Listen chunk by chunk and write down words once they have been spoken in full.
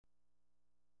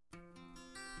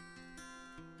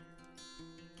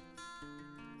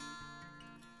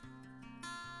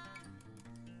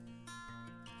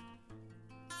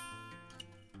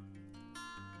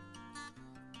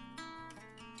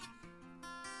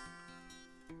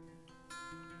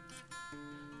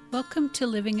Welcome to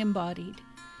Living Embodied,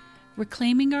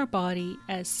 reclaiming our body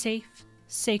as safe,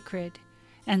 sacred,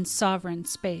 and sovereign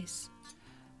space.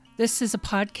 This is a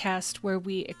podcast where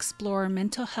we explore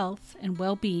mental health and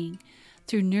well-being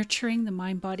through nurturing the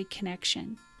mind-body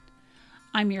connection.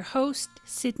 I'm your host,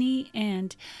 Sydney,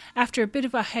 and after a bit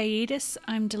of a hiatus,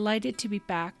 I'm delighted to be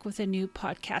back with a new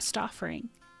podcast offering.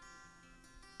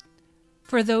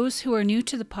 For those who are new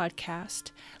to the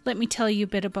podcast, let me tell you a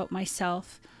bit about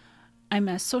myself. I'm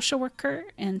a social worker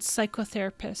and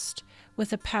psychotherapist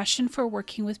with a passion for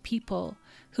working with people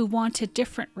who want a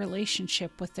different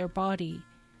relationship with their body.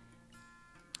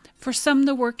 For some,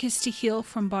 the work is to heal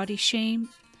from body shame.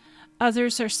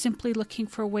 Others are simply looking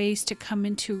for ways to come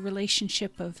into a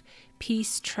relationship of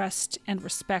peace, trust, and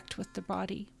respect with the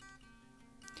body.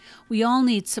 We all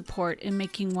need support in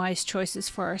making wise choices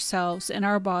for ourselves and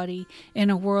our body in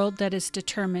a world that is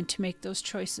determined to make those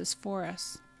choices for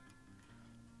us.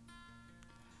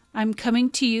 I'm coming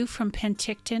to you from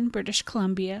Penticton, British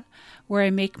Columbia, where I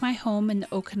make my home in the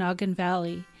Okanagan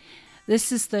Valley. This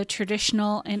is the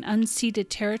traditional and unceded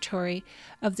territory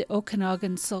of the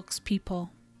Okanagan Silks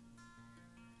people.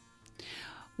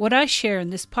 What I share in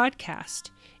this podcast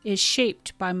is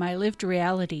shaped by my lived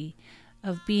reality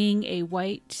of being a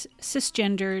white,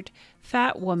 cisgendered,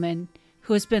 fat woman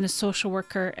who has been a social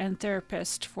worker and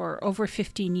therapist for over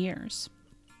 15 years.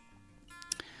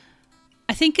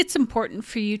 I think it's important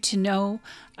for you to know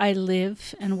I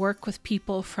live and work with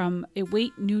people from a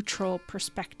weight-neutral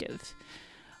perspective,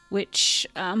 which,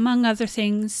 among other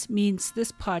things, means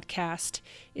this podcast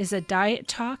is a diet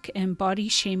talk and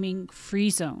body-shaming free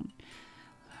zone.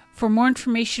 For more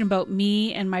information about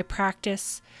me and my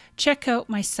practice, check out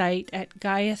my site at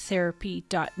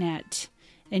gaiatherapy.net,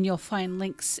 and you'll find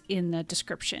links in the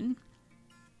description.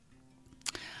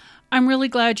 I'm really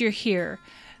glad you're here.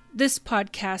 This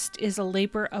podcast is a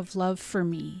labor of love for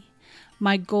me.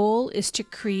 My goal is to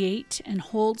create and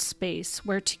hold space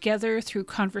where together through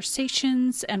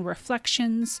conversations and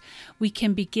reflections, we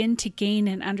can begin to gain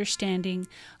an understanding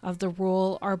of the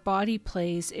role our body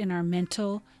plays in our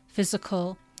mental,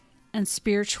 physical, and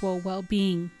spiritual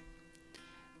well-being.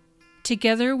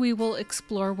 Together, we will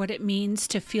explore what it means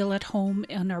to feel at home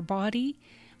in our body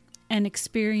and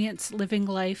experience living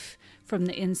life from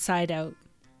the inside out.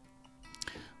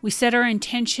 We set our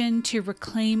intention to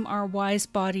reclaim our wise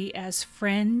body as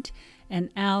friend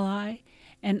and ally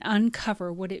and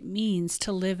uncover what it means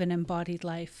to live an embodied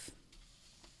life.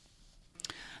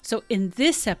 So in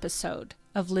this episode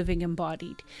of Living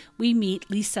Embodied, we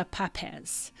meet Lisa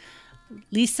Papez.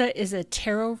 Lisa is a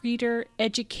tarot reader,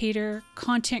 educator,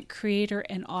 content creator,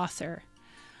 and author.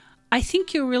 I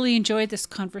think you'll really enjoy this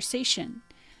conversation.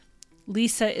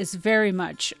 Lisa is very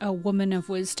much a woman of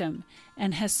wisdom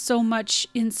and has so much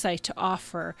insight to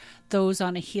offer those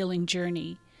on a healing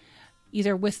journey,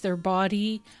 either with their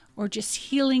body or just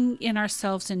healing in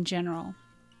ourselves in general.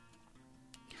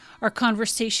 Our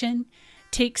conversation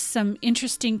takes some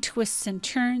interesting twists and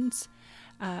turns.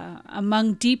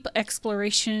 Among deep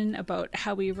exploration about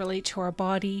how we relate to our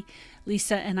body,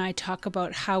 Lisa and I talk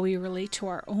about how we relate to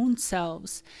our own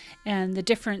selves and the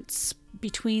difference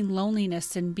between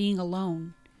loneliness and being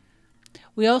alone.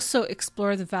 We also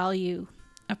explore the value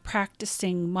of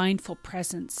practicing mindful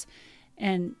presence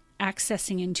and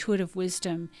accessing intuitive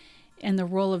wisdom and the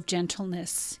role of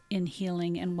gentleness in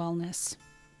healing and wellness.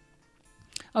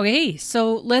 Okay,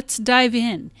 so let's dive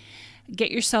in.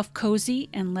 Get yourself cozy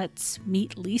and let's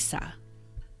meet Lisa.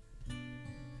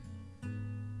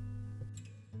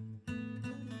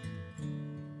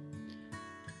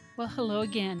 Well, hello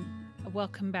again.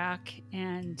 Welcome back.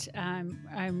 And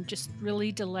I'm just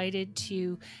really delighted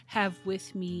to have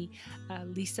with me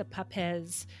Lisa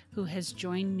Papez, who has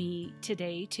joined me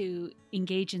today to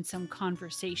engage in some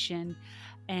conversation.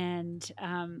 And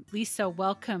Lisa,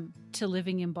 welcome to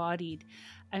Living Embodied.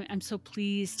 I'm so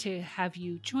pleased to have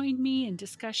you join me in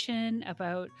discussion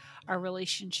about our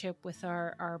relationship with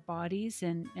our bodies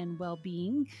and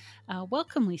well-being.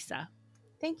 Welcome, Lisa.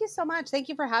 Thank you so much. Thank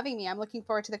you for having me. I'm looking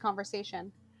forward to the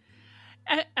conversation.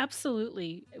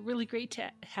 Absolutely. Really great to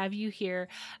have you here.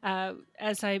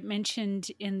 As I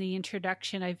mentioned in the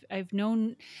introduction, I've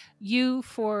known you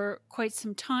for quite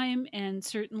some time and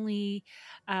certainly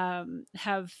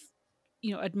have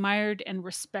admired and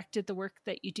respected the work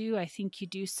that you do. I think you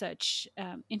do such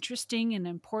interesting and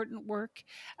important work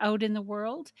out in the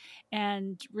world,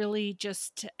 and really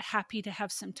just happy to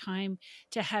have some time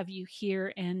to have you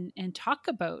here and talk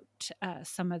about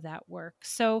some of that work.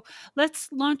 So let's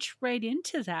launch right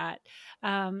into that.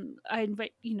 I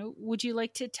invite, would you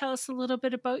like to tell us a little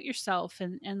bit about yourself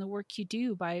and the work you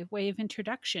do by way of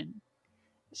introduction?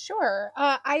 Sure.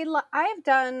 I've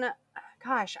done,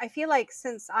 gosh, I feel like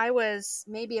since I was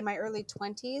maybe in my early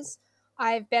 20s,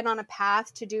 I've been on a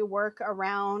path to do work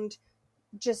around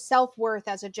just self worth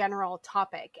as a general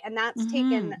topic. And that's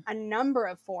taken Mm-hmm. a number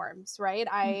of forms, right?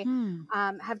 I Mm-hmm.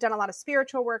 have done a lot of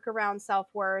spiritual work around self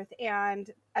worth. And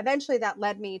eventually that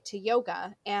led me to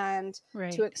yoga and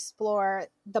to Right. explore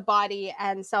the body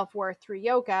and self worth through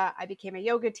yoga. I became a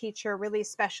yoga teacher, really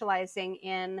specializing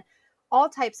in all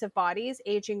types of bodies,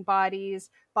 aging bodies,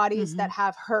 bodies Mm-hmm. that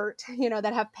have hurt,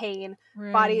 that have pain,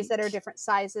 bodies that are Right. different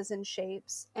sizes and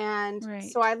shapes. And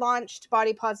so Right. I launched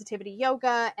Body Positivity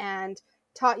Yoga and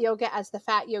taught yoga as the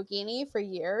fat yogini for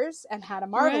years and had a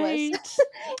marvelous Right.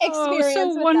 Oh, so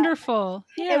experience with that. wonderful.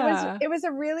 It was Yeah. it was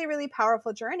a really really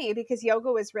powerful journey because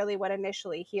yoga was really what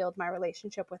initially healed my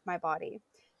relationship with my body.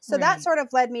 So that Right. sort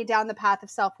of led me down the path of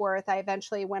self-worth. I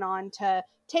eventually went on to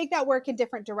take that work in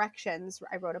different directions.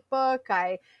 I wrote a book.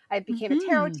 I became a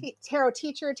Mm-hmm. tarot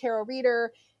teacher, tarot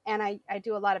reader, and I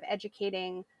do a lot of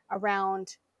educating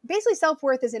around basically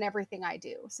self-worth is in everything I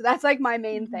do. So that's like my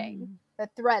main thing, Mm-hmm. the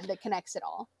thread that connects it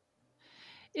all.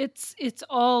 It's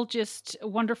all just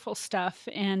wonderful stuff,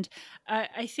 and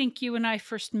I think you and I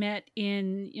first met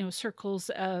in circles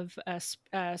of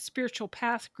spiritual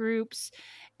path groups,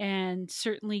 and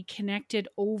certainly connected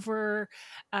over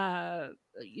uh,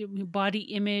 body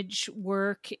image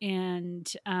work,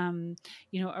 and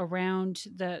around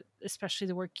the especially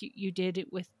the work you did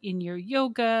it with in your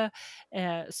yoga,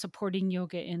 supporting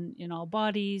yoga in all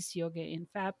bodies, yoga in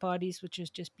fat bodies, which is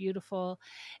just beautiful,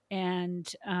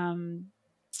 and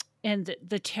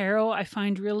the tarot I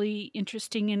find really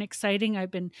interesting and exciting.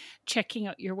 I've been checking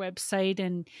out your website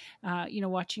and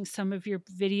watching some of your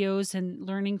videos and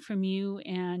learning from you,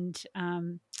 and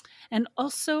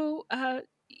also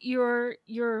your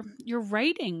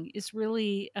writing is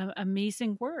really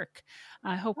amazing work.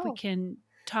 I hope we Oh, can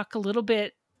talk a little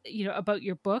bit about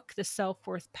your book, The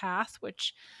Self-Worth Path,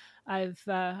 which I've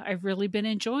really been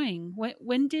enjoying.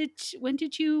 When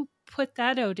did you put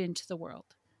that out into the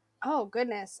world? oh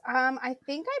goodness. I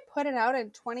think I put it out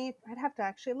in 20, I'd have to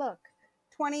actually look.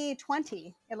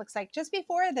 2020, it looks like just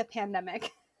before the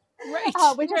pandemic,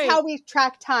 Right, which is how right, we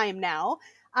track time now.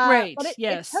 But right. it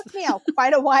Yes. took me out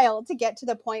quite a while to get to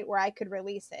the point where I could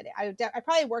release it. I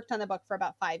probably worked on the book for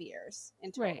about 5 years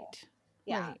in total. Right,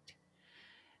 Yeah. right.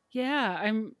 Yeah,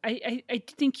 I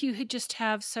think you just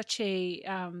have such a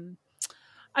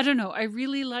I don't know. I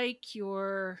really like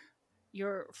your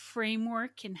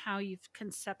framework and how you've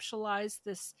conceptualized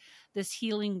this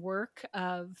healing work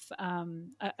of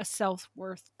a self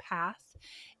worth path.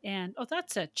 And oh,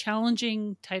 that's a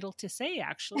challenging title to say,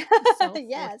 actually, the self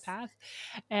worth Yes. path.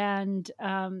 And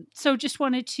so, just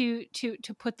wanted to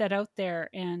put that out there,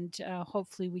 and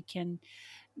hopefully, we can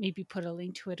maybe put a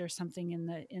link to it or something in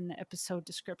the episode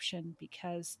description,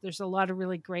 because there's a lot of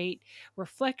really great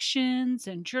reflections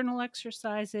and journal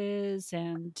exercises,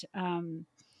 and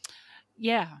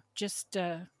yeah, just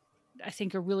I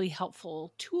think a really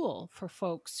helpful tool for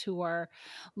folks who are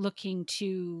looking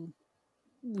to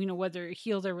whether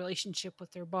heal their relationship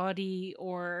with their body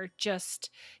or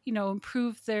just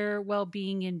improve their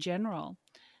well-being in general.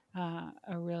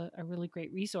 A really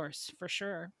great resource for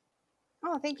sure.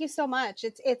 Oh, thank you so much.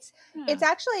 It's Yeah.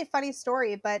 actually a funny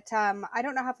story, but I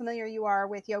don't know how familiar you are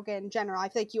with yoga in general. I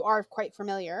feel like you are quite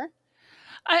familiar.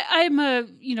 I'm a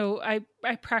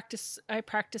I practice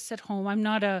at home. I'm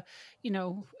not a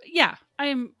yeah,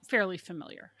 I'm fairly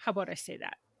familiar. How about I say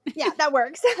that? Yeah, that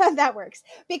works. That works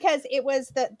because it was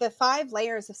the five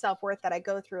layers of self worth that I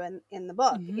go through in the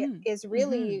book. It Mhm. is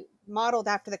Mhm. really modeled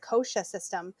after the kosha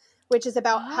system, which is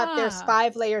about how there's Ah,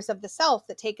 five layers of the self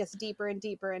that take us deeper and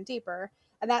deeper and deeper,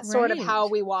 and that's sort of how right.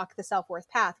 we walk the self worth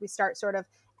path. We start sort of,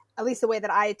 at least the way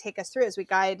that I take us through is we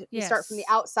start from the Yes.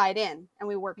 outside in and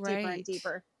we work deeper and Right.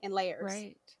 deeper in layers.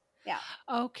 Right. Yeah.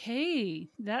 Okay.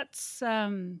 That's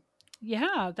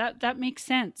yeah, that makes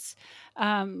sense.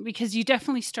 Because you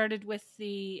definitely started with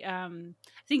the I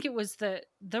think it was the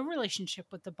relationship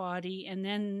with the body, and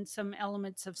then some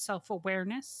elements of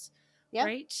self-awareness,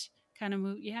 Yep. right? Kind of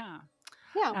move, yeah.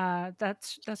 Yeah.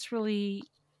 That's really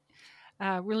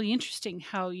really interesting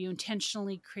how you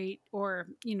intentionally create or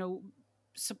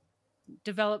sup-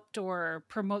 developed or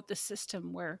promote the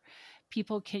system where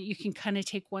people can you can kind of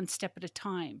take one step at a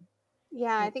time.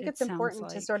 Yeah, I think It it's sounds important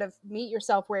to sort like. of meet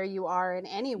yourself where you are in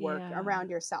any work Yeah, around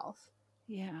yourself.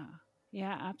 yeah,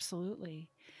 yeah, absolutely.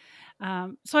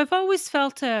 So I've always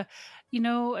felt a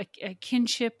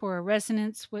kinship or a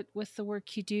resonance with the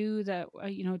work you do. That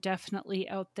definitely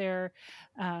out there,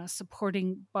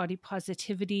 supporting body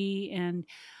positivity, and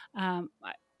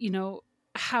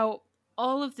how.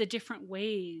 all of the different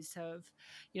ways of,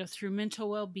 through mental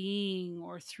well-being,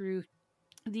 or through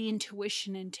the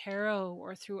intuition and tarot,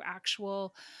 or through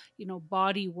actual,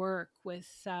 body work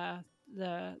with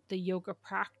the yoga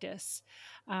practice.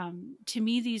 To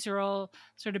me, these are all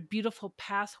sort of beautiful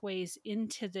pathways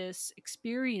into this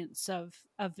experience of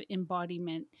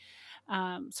embodiment.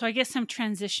 So I guess I'm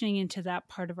transitioning into that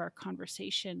part of our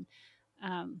conversation,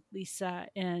 Lisa,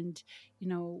 and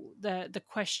the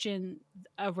question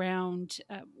around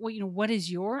what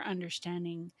is your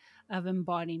understanding of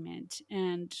embodiment,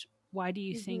 and why do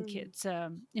you think Mhm. it's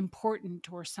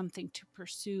important, or something to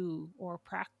pursue or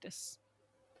practice?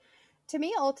 To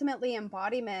me, ultimately,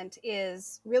 embodiment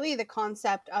is really the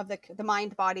concept of the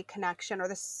mind body connection, or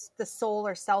the soul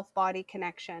or self body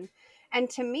connection. And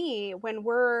to me, when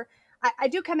I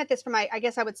do come at this from, I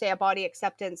guess I would say, a body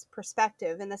acceptance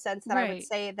perspective, in the sense that I would Right.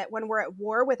 say that when we're at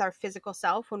war with our physical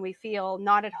self, when we feel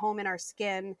not at home in our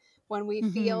skin, when we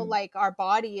feel Mm-hmm. like our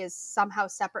body is somehow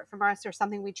separate from us, or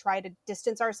something we try to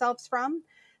distance ourselves from,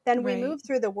 then we Right. move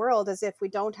through the world as if we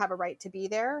don't have a right to be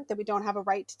there, that we don't have a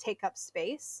right to take up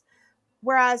space.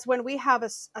 Whereas when we have a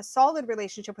solid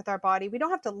relationship with our body, we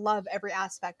don't have to love every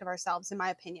aspect of ourselves, in my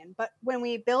opinion. But when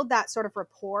we build that sort of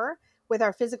rapport with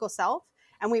our physical self,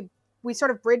 and we sort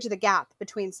of bridge the gap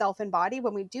between self and body,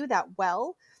 when we do that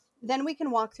well, then we can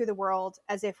walk through the world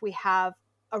as if we have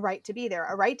a right to be there,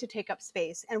 a right to take up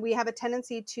space. And we have a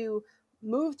tendency to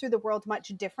move through the world much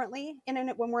differently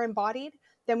when we're embodied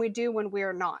than we do when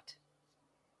we're not.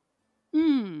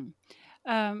 Mm.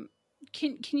 Um,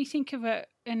 can you think of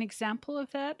an example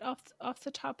of that off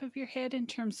the top of your head, in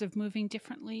terms of moving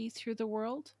differently through the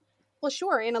world? Well,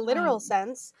 sure. In a literal Um,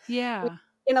 sense, we, yeah.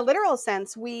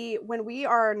 when we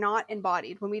are not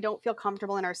embodied, when we don't feel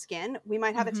comfortable in our skin, we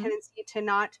might have a Mm-hmm. tendency to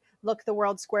not look the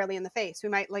world squarely in the face. We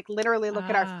might, like, literally look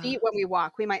at our feet Ah, when we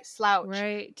walk. We might slouch.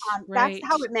 right, That's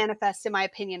how right. it manifests, in my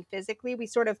opinion, physically.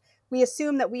 We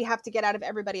assume that we have to get out of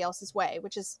everybody else's way,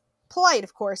 which is polite,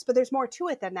 of course, but there's more to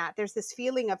it than that. There's this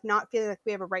feeling of not feeling like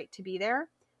we have a right to be there,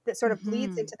 that sort of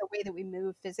bleeds Mm-hmm. into the way that we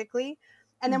move physically.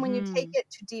 And then when you take Mm-hmm. it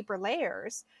to deeper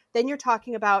layers, then you're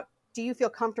talking about, do you feel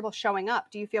comfortable showing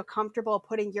up? Do you feel comfortable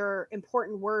putting your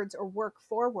important words or work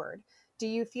forward? Do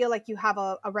you feel like you have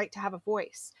a right to have a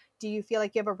voice? Do you feel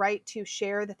like you have a right to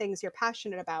share the things you're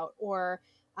passionate about, or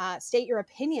state your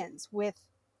opinions with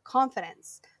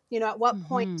confidence? At what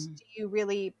point Mm-hmm. do you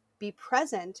really be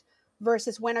present,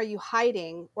 versus when are you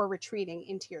hiding or retreating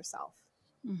into yourself?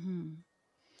 Mm-hmm.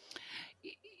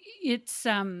 It's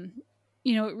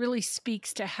it really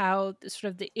speaks to how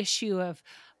sort of the issue of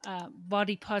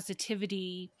body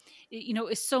positivity,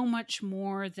 is so much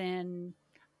more than,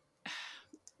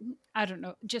 I don't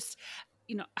know, just,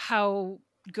 how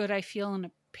good I feel in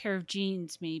a pair of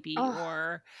jeans, maybe, Oh,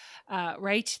 or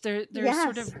right. There's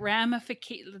sort yes. of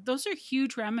ramification. Those are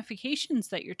huge ramifications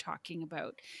that you're talking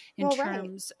about, in Well,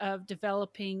 right. terms of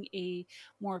developing a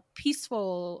more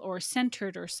peaceful, or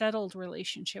centered, or settled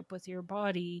relationship with your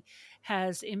body.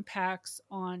 Has impacts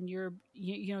on your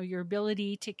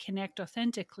ability to connect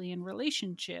authentically in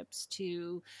relationships,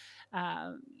 to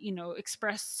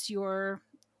express your,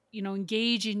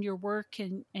 engage in your work,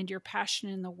 and your passion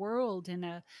in the world, in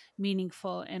a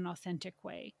meaningful and authentic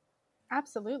way.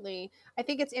 Absolutely. I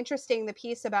think it's interesting, the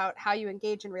piece about how you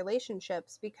engage in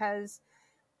relationships, because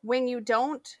when you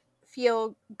don't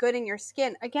feel good in your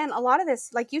skin, again, a lot of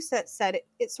this, like you said,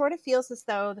 it sort of feels as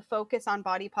though the focus on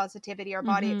body positivity or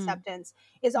body Mhm. acceptance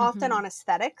is often Mhm. on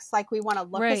aesthetics, like we want to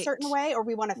look a certain Right. way, or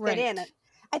we want to fit in. Right.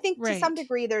 I think to some Right.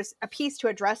 degree there's a piece to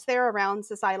address there around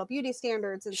societal beauty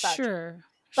standards and such. Sure.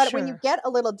 But when you Sure. get a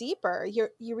little deeper,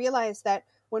 you realize that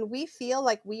when we feel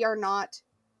like we are not,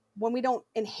 when we don't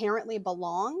inherently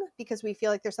belong, because we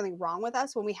feel like there's something wrong with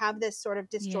us, when we have this sort of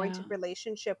disjointed Yeah.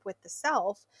 relationship with the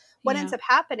self, what ends Yeah. up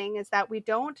happening is that we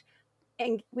don't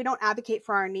advocate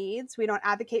for our needs, we don't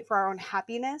advocate for our own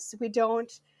happiness, we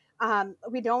don't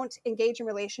engage in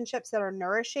relationships that are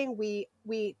nourishing. We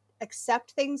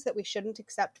accept things that we shouldn't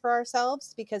accept for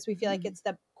ourselves, because we feel like Mhm. it's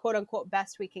the quote unquote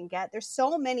best we can get. There's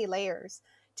so many layers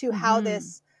to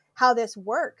Mhm. how this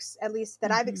works, at least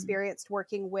that I've Mhm. experienced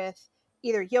working with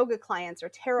either yoga clients or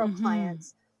tarot Mhm.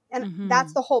 clients. And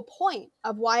that's Mhm. the whole point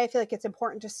of why I feel like it's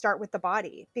important to start with the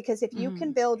body, because if you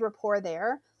can Mhm. build rapport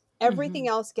there, everything Mhm.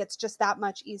 else gets just that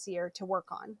much easier to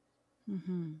work on.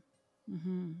 Mhm.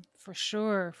 Mhm. For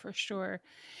sure. For sure.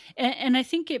 And I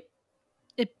think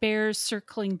it bears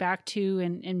circling back to,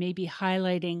 and maybe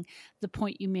highlighting the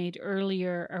point you made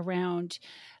earlier around,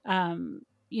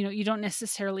 you don't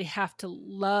necessarily have to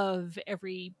love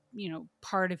every,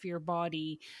 part of your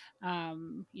body.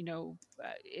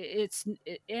 It's,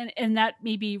 and that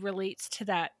maybe relates to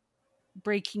that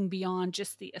breaking beyond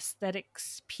just the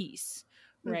aesthetics piece,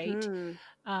 right? Mm-hmm.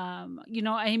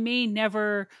 I may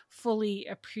never fully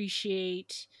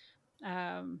appreciate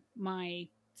my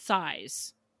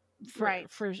size Right.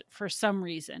 for some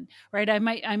reason, right? I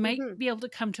might Mm-hmm. be able to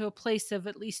come to a place of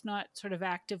at least not sort of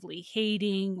actively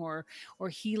hating or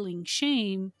healing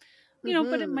shame,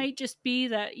 but it Mm-hmm. might just be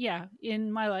that, yeah,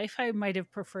 in my life I might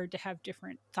have preferred to have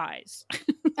different thighs.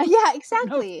 Yeah, I don't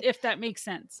know exactly. if that makes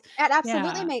sense. It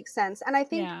absolutely Yeah, makes sense. And I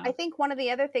think yeah, I think one of the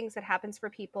other things that happens for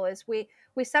people is we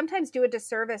sometimes do a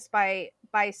disservice by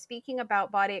speaking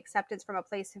about body acceptance from a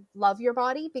place of love your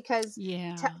body, because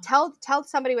yeah. tell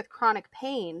somebody with chronic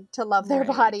pain to love their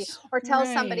body, Right, or tell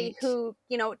somebody right. who,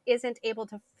 isn't able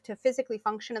to physically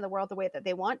function in the world the way that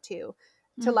they want to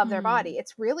love their Mm-hmm. body.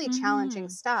 It's really challenging Mm-hmm.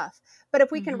 stuff. But if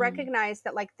we can Mm-hmm. recognize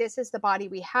that, like, this is the body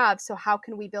we have, so how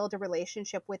can we build a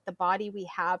relationship with the body we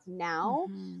have now,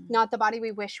 Mm-hmm. not the body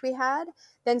we wish we had,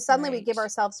 then suddenly we give Right.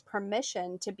 ourselves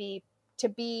permission to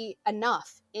be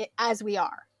enough as we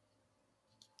are.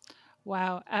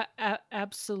 Wow,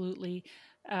 absolutely.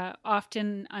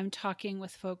 Often I'm talking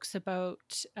with folks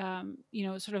about,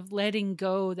 sort of letting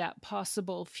go that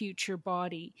possible future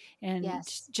body, and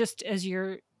Yes. just as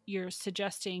you're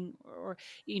suggesting, or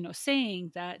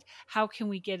saying that, how can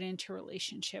we get into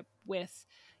relationship with,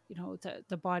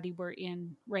 the body we're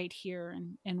in right here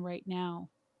and right now?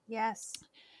 Yes.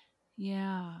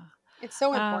 Yeah. It's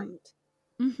so Um, important.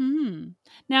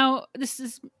 Now, this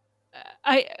is,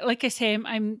 I like I say,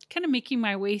 I'm kind of making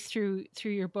my way through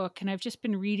your book, and I've just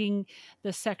been reading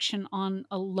the section on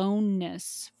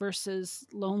aloneness versus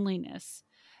loneliness.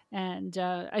 And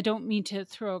I don't mean to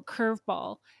throw a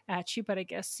curveball at you, but I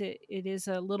guess it is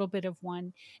a little bit of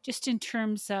one, just in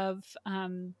terms of,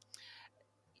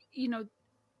 you know,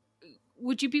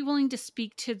 would you be willing to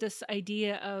speak to this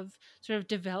idea of sort of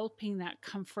developing that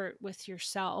comfort with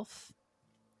yourself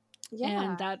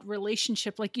and Yeah. that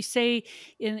relationship, like you say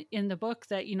in the book,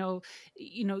 that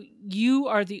you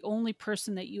are the only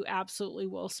person that you absolutely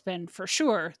will spend for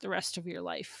sure the rest of your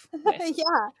life with,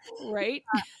 Yeah. right?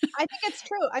 I think it's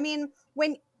true. I mean,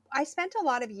 when I spent a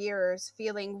lot of years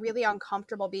feeling really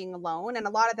uncomfortable being alone, and a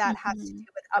lot of that has to Hmm.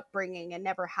 do with upbringing and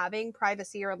never having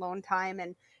privacy or alone time,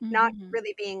 and not Hmm.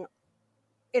 really being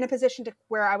in a position to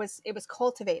where it was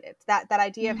cultivated. That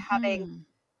idea of having Hmm.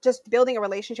 just building a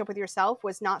relationship with yourself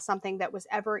was not something that was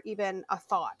ever even a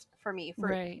thought for me for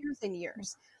Right. years and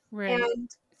years. Right. And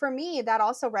for me, that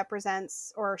also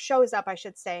represents, or shows up, I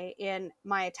should say, in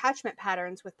my attachment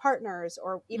patterns with partners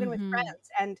or even with Hmm. friends,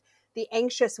 and the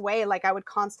anxious way, like I would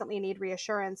constantly need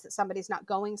reassurance that somebody's not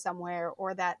going somewhere,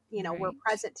 or that, we're Right.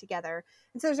 present together.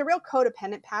 And so there's a real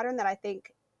codependent pattern that I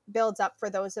think builds up for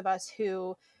those of us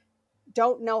who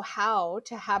don't know how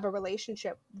to have a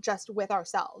relationship just with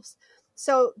ourselves.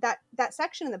 So that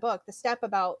section in the book, the step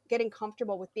about getting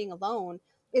comfortable with being alone,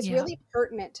 is Yeah. really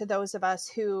pertinent to those of us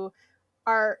who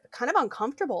are kind of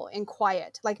uncomfortable in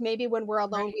quiet. Like, maybe when we're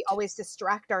alone, we Right. always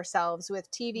distract ourselves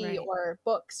with TV Right. or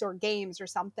books or games or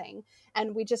something.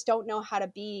 And we just don't know how to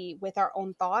be with our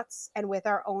own thoughts and with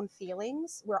our own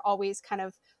feelings. We're always kind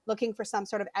of looking for some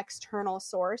sort of external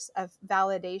source of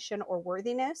validation or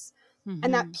worthiness.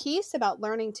 And that Hmm. piece about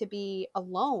learning to be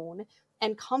alone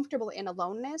and comfortable in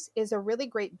aloneness is a really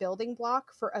great building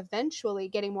block for eventually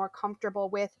getting more comfortable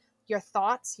with your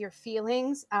thoughts, your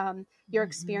feelings, your Hmm.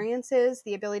 experiences,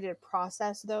 the ability to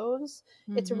process those.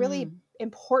 It's a really Hmm.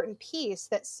 important piece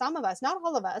that some of us, not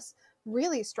all of us,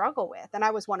 really struggle with. And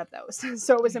I was one of those.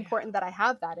 So it was Yeah. important that I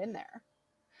have that in there.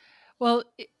 Well,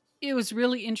 it was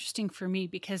really interesting for me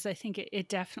because I think it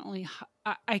definitely,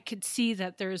 I could see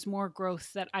that there is more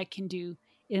growth that I can do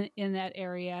in that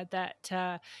area, that,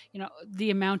 the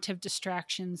amount of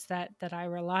distractions that I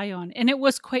rely on. And it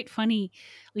was quite funny,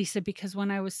 Lisa, because when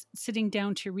I was sitting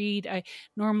down to read, I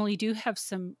normally do have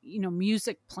some,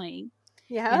 music playing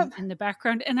Yep. in the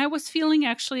background, and I was feeling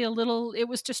actually a little, it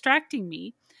was distracting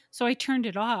me, so I turned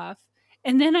it off.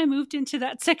 And then I moved into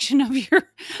that section of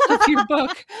your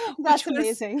book, which That's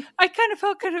was, amazing. I kind of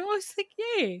felt kind of, I was like,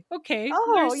 yay, okay,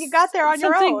 Oh, you got there's there on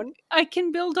your something own. I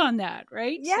can build on that,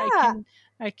 right? I Yeah, can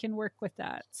I can work with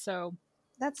that. So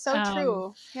that's so um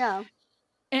true. Yeah,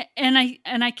 and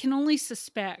I can only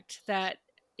suspect that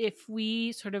if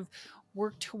we sort of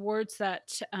work towards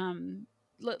that,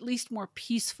 at least more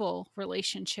peaceful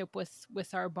relationship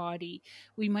with our body,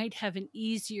 we might have an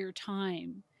easier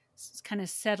time kind of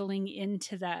settling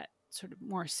into that sort of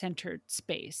more centered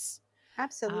space,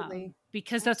 absolutely.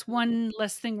 because that's Absolutely. one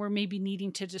less thing we're maybe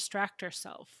needing to distract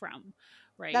ourselves from,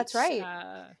 That's right? right.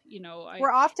 I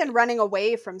We're often running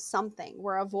away from something.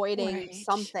 We're avoiding Right,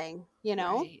 something, you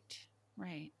know? right,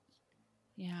 right.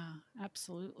 Yeah,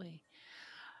 absolutely.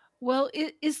 Well,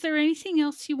 is there anything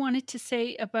else you wanted to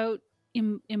say about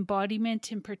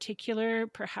embodiment in particular?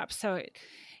 Perhaps how it,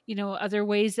 other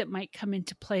ways that might come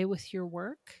into play with your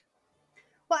work?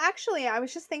 Well, actually, I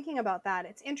was just thinking about that.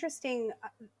 It's interesting,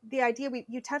 the idea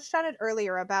you touched on it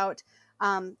earlier about,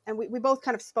 and we both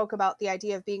kind of spoke about the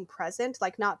idea of being present,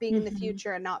 like not being in the Mm-hmm.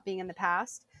 future and not being in the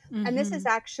past. And this is Mm-hmm.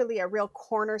 actually a real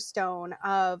cornerstone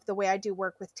of the way I do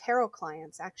work with tarot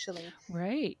clients, actually,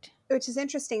 Right. which is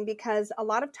interesting because a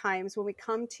lot of times when we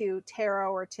come to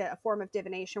tarot or to a form of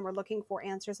divination, we're looking for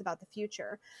answers about the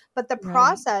future. But the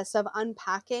Right. process of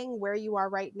unpacking where you are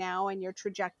right now and your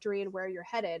trajectory and where you're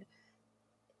headed,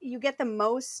 you get the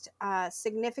most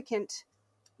significant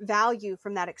value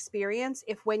from that experience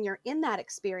if, when you're in that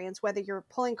experience, whether you're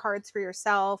pulling cards for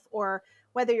yourself or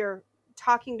whether you're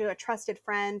talking to a trusted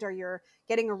friend or you're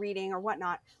getting a reading or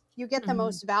whatnot, you get the Mm-hmm.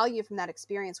 most value from that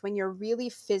experience when you're really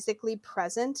physically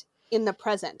present in the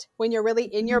present, when you're really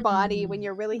in your body, when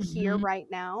you're really here Mm-hmm. right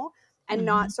now, and Mm-hmm.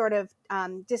 not sort of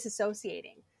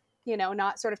disassociating,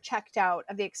 not sort of checked out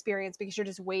of the experience because you're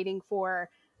just waiting for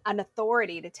an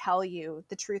authority to tell you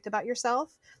the truth about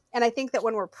yourself. And I think that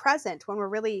when we're present, when we're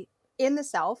really in the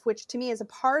self, which to me is a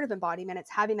part of embodiment, it's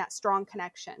having that strong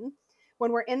connection.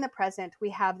 When we're in the present,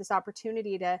 we have this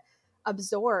opportunity to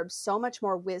absorb so much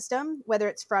more wisdom, whether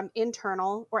it's from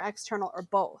internal or external or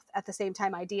both at the same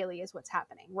time, ideally, is what's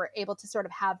happening. We're able to sort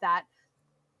of have that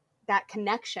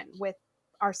connection with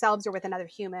ourselves or with another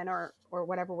human or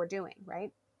whatever we're doing,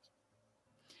 right?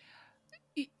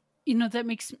 Y- that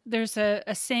makes there's a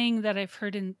saying that I've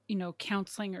heard in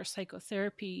counseling or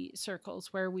psychotherapy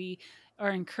circles where we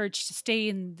are encouraged to stay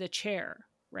in the chair,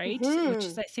 right, which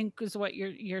is, Mm-hmm. I think, is what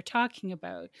you're talking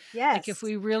about. Like, if Yes.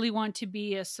 we really want to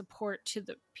be a support to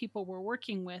the people we're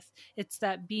working with, it's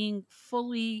that being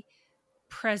fully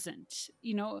present.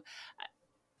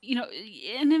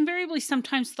 And invariably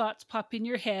sometimes thoughts pop in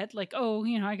your head like, oh,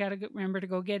 I got to remember to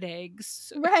go get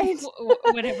eggs, Right.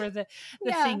 whatever the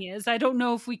Yeah. thing is. I don't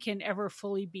know if we can ever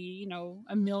fully be,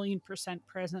 1,000,000%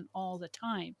 present all the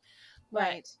time,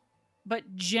 but Right.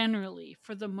 generally,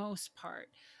 for the most part,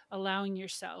 allowing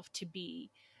yourself to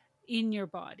be in your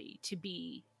body, to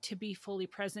be fully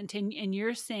present. And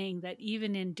you're saying that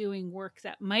even in doing work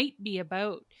that might be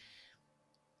about,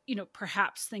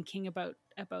 perhaps thinking about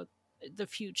the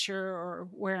future or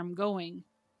where I'm going,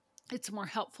 it's more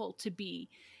helpful to be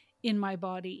in my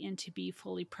body and to be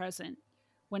fully present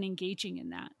when engaging in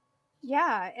that.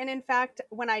 Yeah, and in fact,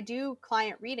 when I do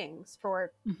client readings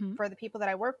Hmm. for the people that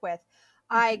I work with,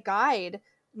 I Hmm. guide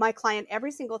my client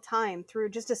every single time through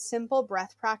just a simple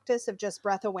breath practice of just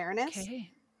breath awareness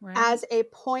Okay. as Right. a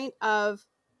point of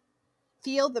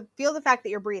feel the fact that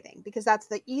you're breathing, because that's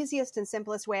the easiest and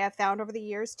simplest way I've found over the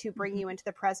years to bring you Hmm. into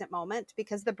the present moment,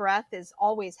 because the breath is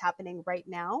always happening right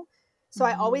now. So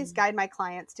I always Hmm. guide my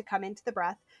clients to come into the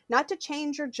breath, not to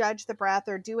change or judge the breath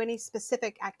or do any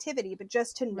specific activity, but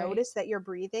just to Right. notice that your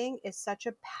breathing is such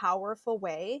a powerful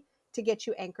way to get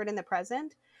you anchored in the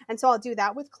present. And so I'll do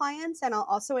that with clients, and I'll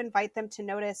also invite them to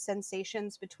notice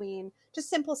sensations between, just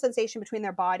simple sensation between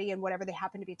their body and whatever they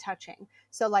happen to be touching.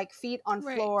 So, like feet on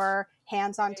Right. floor,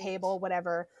 hands on Right. table,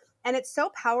 whatever. And it's so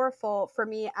powerful for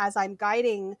me as I'm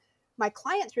guiding my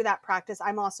client through that practice.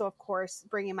 I'm also, of course,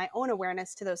 bringing my own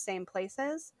awareness to those same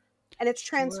places. And it's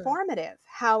Sure. transformative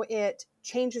how it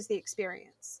changes the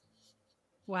experience.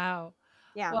 Wow.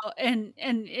 Yeah, Well, and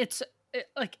it's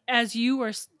like, as you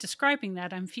were describing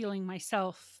that, I'm feeling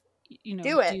myself,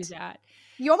 do do it. that.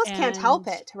 You almost can't help And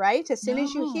it, right? As soon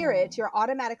as you hear it, no. you're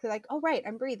automatically like, oh, right,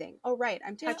 I'm breathing. Oh, right,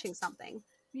 I'm Yeah. touching something.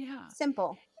 Yeah.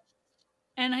 Simple.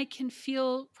 And I can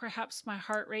feel perhaps my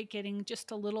heart rate getting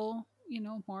just a little,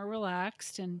 more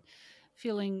relaxed, and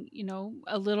feeling,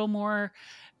 a little more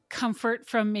comfort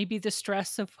from maybe the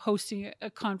stress of hosting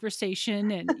a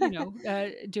conversation, and,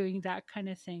 doing that kind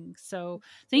of thing. So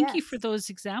thank you for Yes. those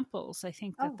examples. I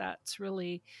think that Oh, that's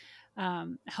really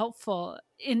helpful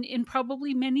in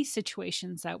probably many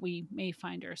situations that we may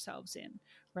find ourselves in,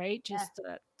 right? yeah. Just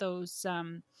those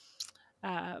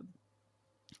uh,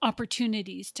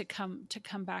 opportunities to come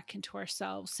back into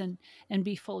ourselves and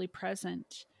be fully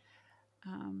present.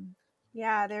 um,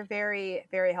 Yeah, they're very,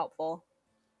 very helpful.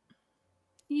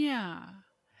 yeah.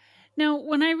 Now,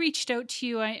 when I reached out to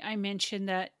you, I mentioned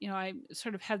that, I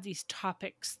sort of have these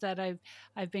topics that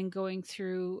I've been going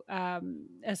through,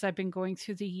 as I've been going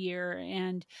through the year,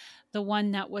 and the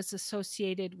one that was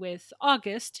associated with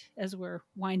August, as we're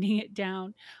winding it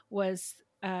down, was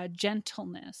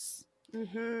gentleness.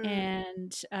 Mm-hmm.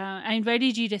 And I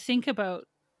invited you to think about,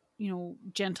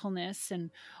 gentleness,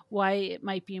 and why it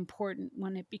might be important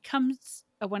when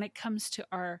it comes to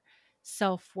our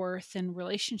self-worth and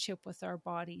relationship with our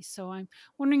body. So I'm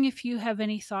wondering if you have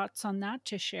any thoughts on that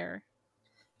to share.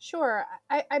 Sure.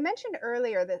 I mentioned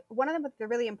earlier that one of the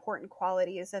really important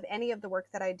qualities of any of the work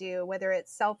that I do, whether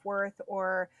it's self worth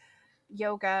or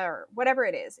yoga or whatever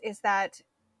it is that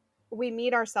we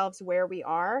meet ourselves where we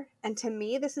are. And to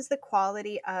me, this is the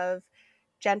quality of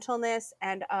gentleness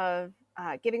and of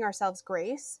giving ourselves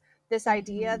grace. This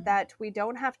idea Mm-hmm. that we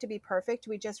don't have to be perfect,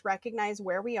 we just recognize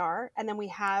where we are, and then we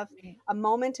have Right. a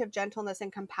moment of gentleness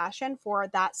and compassion for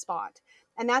that spot.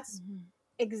 And Mm-hmm.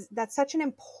 that's such an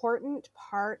important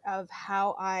part of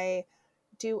how I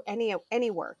do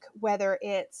any work, whether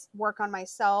it's work on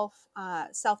myself,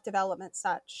 self development,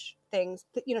 such things,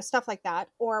 stuff like that,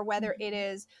 or whether it Mm-hmm.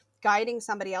 is guiding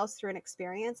somebody else through an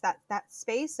experience. That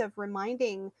space of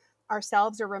reminding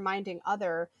ourselves or reminding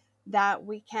other that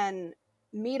we can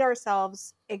meet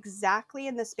ourselves exactly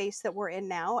in the space that we're in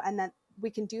now, and that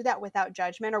we can do that without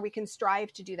judgment, or we can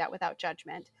strive to do that without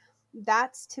judgment.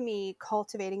 That's to me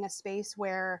cultivating a space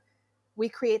where we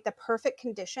create the perfect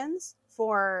conditions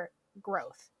for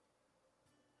growth.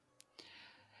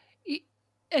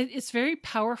 It's a very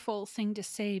powerful thing to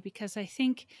say, because I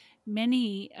think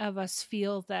many of us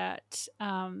feel that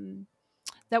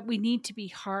that we need to be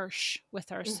harsh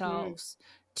with Mm-hmm. ourselves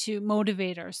to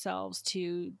motivate ourselves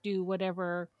to do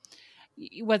whatever,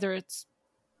 whether it's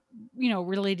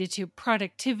related to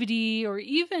productivity or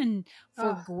even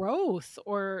for Oh, growth,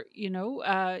 or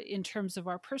in terms of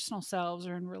our personal selves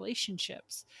or in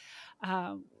relationships.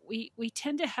 We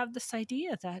tend to have this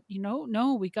idea that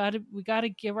no, we got to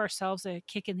give ourselves a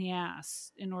kick in the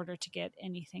ass in order to get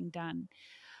anything done.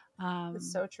 it's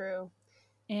um, so true.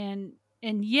 and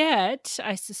and yet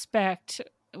I suspect,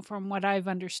 from what I've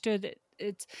understood,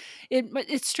 it's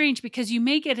strange, because you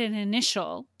may get an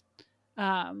initial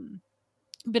um,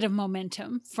 bit of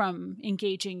momentum from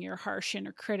engaging your harsh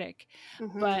inner critic,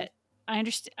 Mm-hmm. but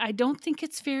I don't think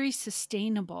it's very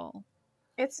sustainable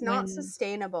It's not when.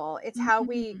 sustainable. It's how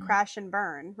we Mhm, crash and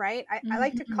burn, right? I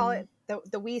like to call mhm. it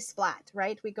the we splat,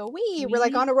 right? We go wee, we're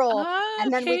like on We a roll,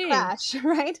 and then we okay. crash,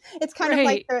 right? It's kind of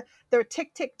like Right, the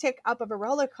tick tick tick up of a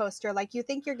roller coaster. Like you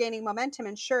think you're gaining momentum,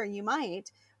 and sure you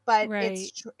might, but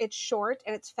right, it's short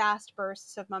and it's fast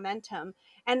bursts of momentum.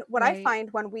 And what I right.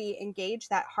 find when we engage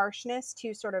that harshness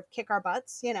to sort of kick our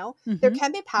butts, there Mhm,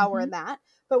 can be power in mhm. that,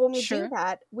 but when we do Sure.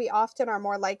 that, we often are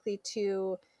more likely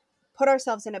to put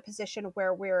ourselves in a position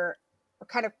where we're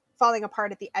kind of falling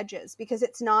apart at the edges, because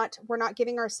we're not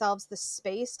giving ourselves the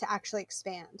space to actually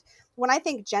expand. When I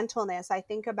think gentleness, I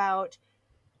think about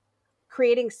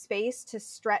creating space to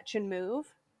stretch and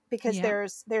move, because Yeah,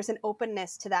 there's an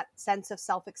openness to that sense of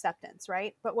self-acceptance,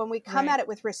 right? But when we come right. at it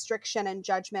with restriction and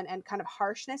judgment and kind of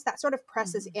harshness, that sort of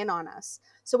presses Mhm, in on us.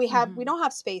 So we mhm, don't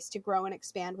have space to grow and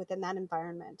expand within that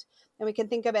environment. And we can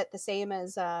think of it the same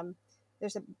as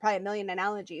there's probably a million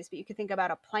analogies, but you could think about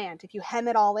a plant. If you hem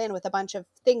it all in with a bunch of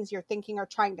things you're thinking are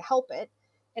trying to help it,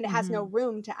 and it has no mhm,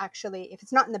 room to actually, if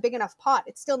it's not in the big enough pot,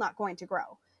 it's still not going to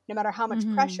grow, no matter how much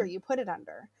pressure mhm. you put it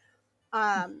under.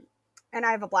 um, and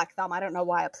I have a black thumb. I don't know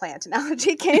why a plant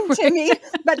analogy came to Right. me,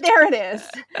 but there it is.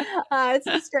 It's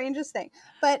the strangest thing.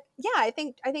 But yeah, I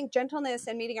think gentleness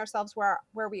and meeting ourselves where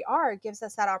we are gives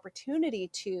us that opportunity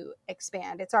to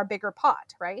expand. It's our bigger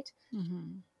pot, right?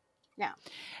 Mhm. Yeah.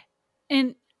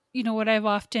 And what I've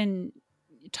often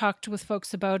talked with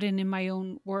folks about, and in my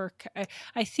own work,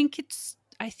 I think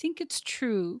it's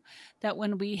true that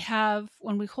when we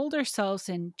hold ourselves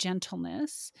in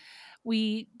gentleness,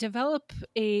 we develop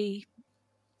a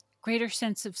greater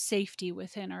sense of safety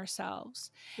within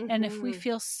ourselves. And if we Mm-hmm.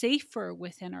 feel safer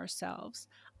within ourselves,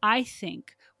 I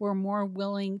think we're more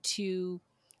willing to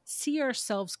see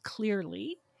ourselves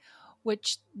clearly,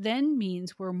 which then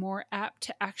means we're more apt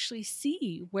to actually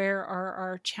see where are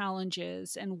our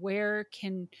challenges, and where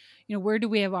do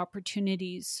we have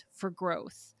opportunities for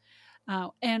growth.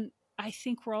 And I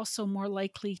think we're also more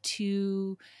likely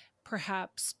to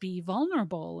perhaps be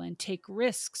vulnerable and take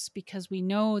risks, because we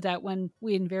know that when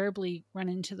we invariably run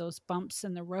into those bumps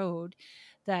in the road,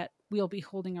 that we'll be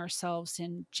holding ourselves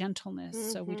in gentleness,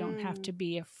 so we don't have Mm-hmm. to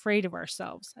be afraid of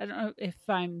ourselves. I don't know if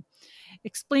I'm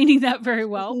explaining that very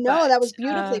well, No, but that was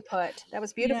beautifully put. That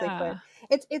was beautifully put. yeah.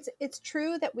 It's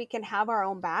true that we can have our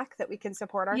own back, that we can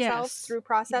support ourselves Yes. through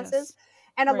processes. Yes.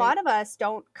 And a Right. lot of us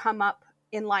don't come up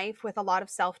in life with a lot of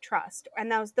self-trust.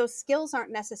 And those skills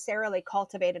aren't necessarily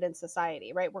cultivated in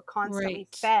society, right? We're constantly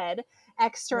Right. fed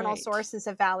external Right. sources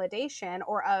of validation,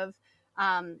 or of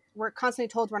we're constantly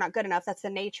told we're not good enough. That's the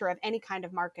nature of any kind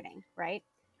of marketing, right?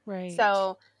 Right.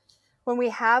 So when we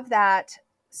have that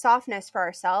softness for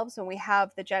ourselves, when we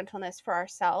have the gentleness for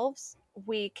ourselves,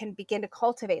 we can begin to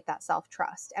cultivate that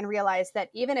self-trust and realize that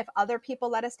even if other people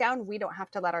let us down, we don't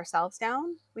have to let ourselves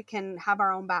down. We can have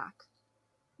our own back.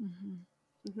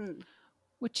 Mm-hmm. Mm-hmm.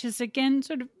 Which is again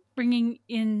sort of bringing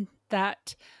in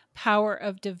that power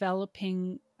of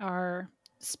developing our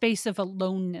space of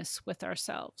aloneness with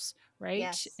ourselves, right?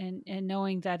 Yes. And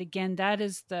knowing that again, that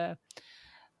is the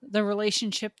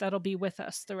relationship that'll be with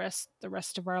us the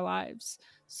rest of our lives.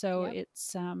 So Yep.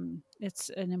 it's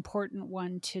an important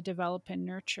one to develop and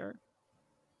nurture.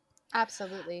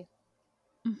 Absolutely.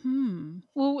 Hmm.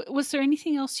 Well, was there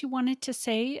anything else you wanted to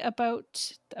say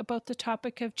about the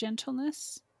topic of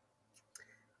gentleness?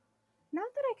 Not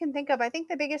that I can think of. I think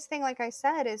the biggest thing, like I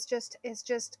said, is just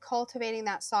cultivating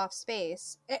that soft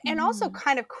space, and also Hmm.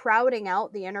 kind of crowding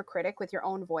out the inner critic with your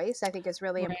own voice. I think is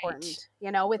really Right. important.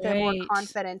 With a more Right.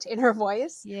 confident inner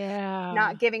voice, Yeah.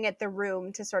 not giving it the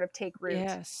room to sort of take root.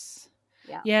 Yes.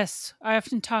 Yeah. Yes. I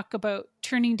often talk about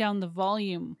turning down the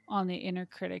volume on the inner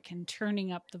critic and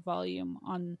turning up the volume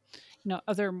on,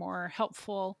 other more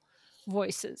helpful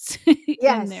voices in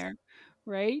Yes. there.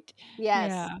 Right? Yes.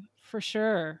 Yeah, for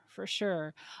sure. For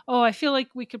sure. Oh, I feel like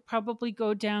we could probably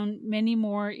go down many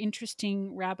more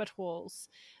interesting rabbit holes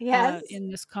Yes. in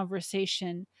this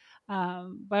conversation.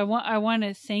 But I want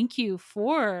to thank you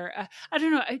for, I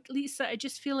don't know, Lisa, I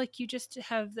just feel like you just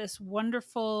have this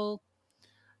wonderful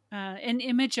an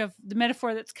image of the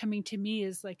metaphor that's coming to me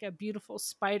is like a beautiful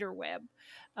spider web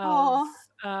of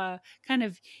Oh. kind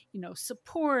of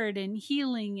support and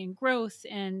healing and growth,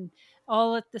 and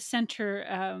all at the center,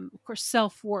 of course,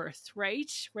 self-worth,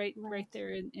 right Right.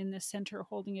 there in the center,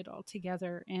 holding it all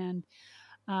together. And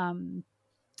um,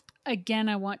 again,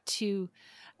 I want to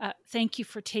thank you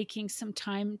for taking some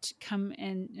time to come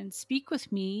and speak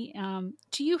with me.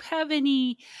 Do you have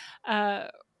uh,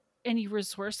 any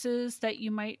resources that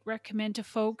you might recommend to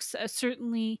folks?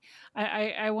 Certainly,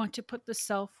 I want to put the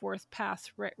self worth path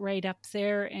right up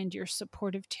there, and your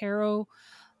supportive tarot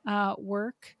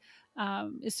work.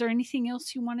 Is there anything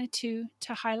else you wanted to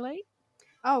highlight?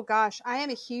 Oh gosh, I am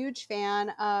a huge fan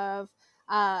of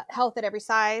Health at Every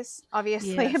Size,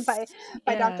 obviously Yes,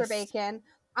 by Dr. yes, Bacon.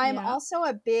 I'm yeah, also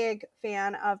a big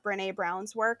fan of Brene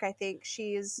Brown's work. I think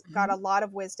she's got mhm, a lot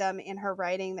of wisdom in her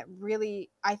writing that really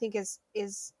I think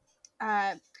is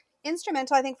uh,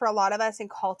 instrumental. I think for a lot of us in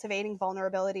cultivating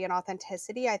vulnerability and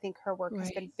authenticity. I think her work has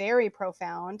been right, very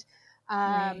profound.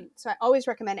 right. So I always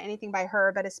recommend anything by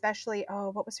her, but especially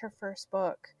what was her first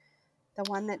book? The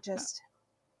one that Uh, just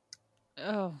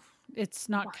Oh, it's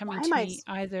not coming why am to I me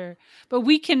either. But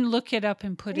we can look it up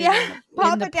and put it Yeah, in the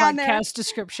pop it down there. podcast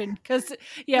description, because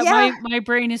yeah, Yeah, my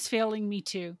brain is failing me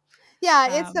too. yeah,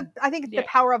 I think it's the Yeah,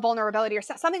 power of vulnerability or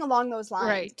something along those lines,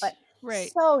 right, but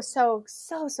right.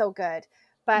 so good.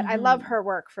 But I love Hmm. her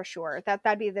work for sure.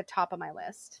 That'd be the top of my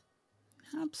list.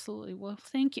 Absolutely. Well,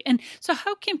 thank you. And so,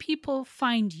 how can people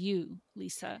find you,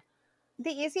 Lisa? The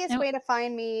easiest Now, way to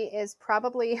find me is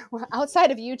probably well,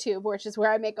 outside of YouTube, which is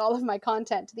where I make all of my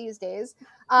content these days.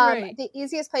 right, The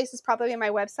easiest place is probably my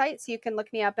website. So you can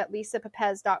look me up at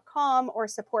lisapapez.com or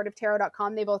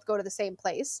supportivetarot.com. They both go to the same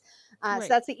place. So right.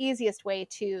 that's the easiest way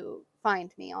to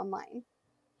find me online.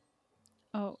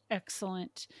 Oh,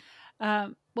 excellent.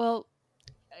 Well,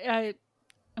 I,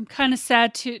 I'm kind of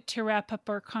sad to wrap up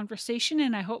our conversation,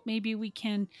 and I hope maybe we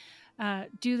can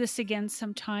do this again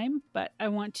sometime. But I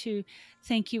want to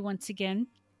thank you once again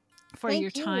for your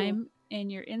Thank you. time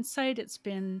and your insight. It's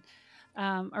been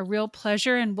a real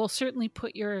pleasure, and we'll certainly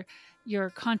put your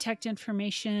contact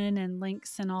information and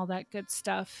links and all that good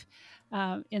stuff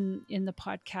in the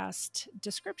podcast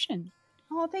description.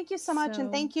 Oh, thank you so much. And So,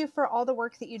 thank you for all the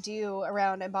work that you do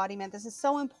around embodiment. This is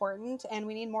so important, and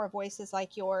we need more voices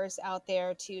like yours out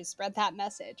there to spread that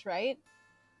message, right?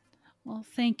 well,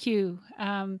 thank you.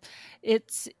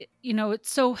 It's it's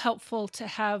so helpful to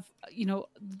have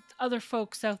other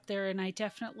folks out there, and I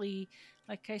definitely,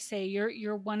 like I say,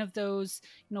 you're one of those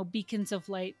beacons of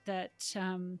light that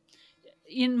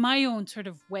in my own sort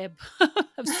of web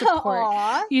of support,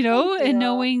 Aw, thank and you.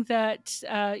 knowing that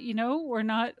we're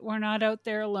not out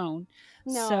there alone.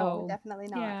 No, So definitely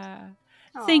not. yeah,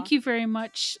 Aw. thank you very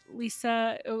much,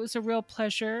 Lisa. It was a real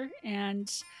pleasure,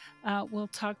 and we'll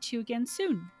talk to you again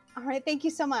soon. All right. Thank you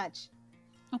so much.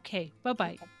 Okay, bye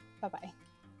bye. Okay. Bye bye.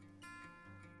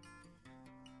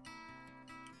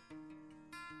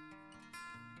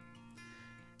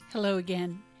 Hello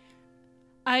again.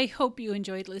 I hope you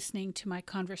enjoyed listening to my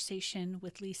conversation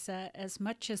with Lisa as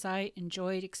much as I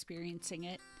enjoyed experiencing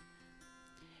it.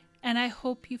 And I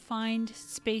hope you find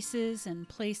spaces and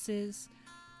places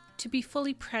to be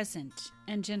fully present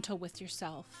and gentle with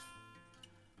yourself.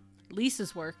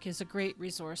 Lisa's work is a great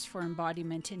resource for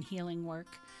embodiment and healing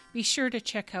work. Be sure to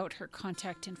check out her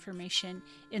contact information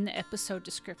in the episode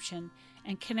description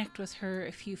and connect with her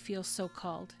if you feel so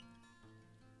called.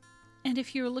 And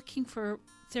if you're looking for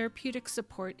therapeutic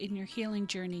support in your healing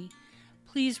journey,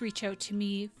 please reach out to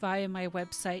me via my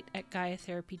website at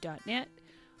gaiatherapy.net.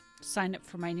 Sign up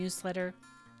for my newsletter.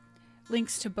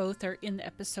 Links to both are in the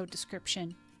episode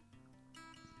description.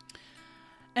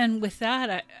 And with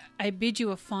that, I bid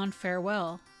you a fond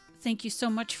farewell. Thank you so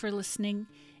much for listening,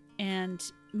 and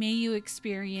may you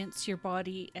experience your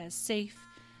body as safe,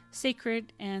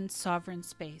 sacred, and sovereign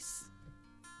space.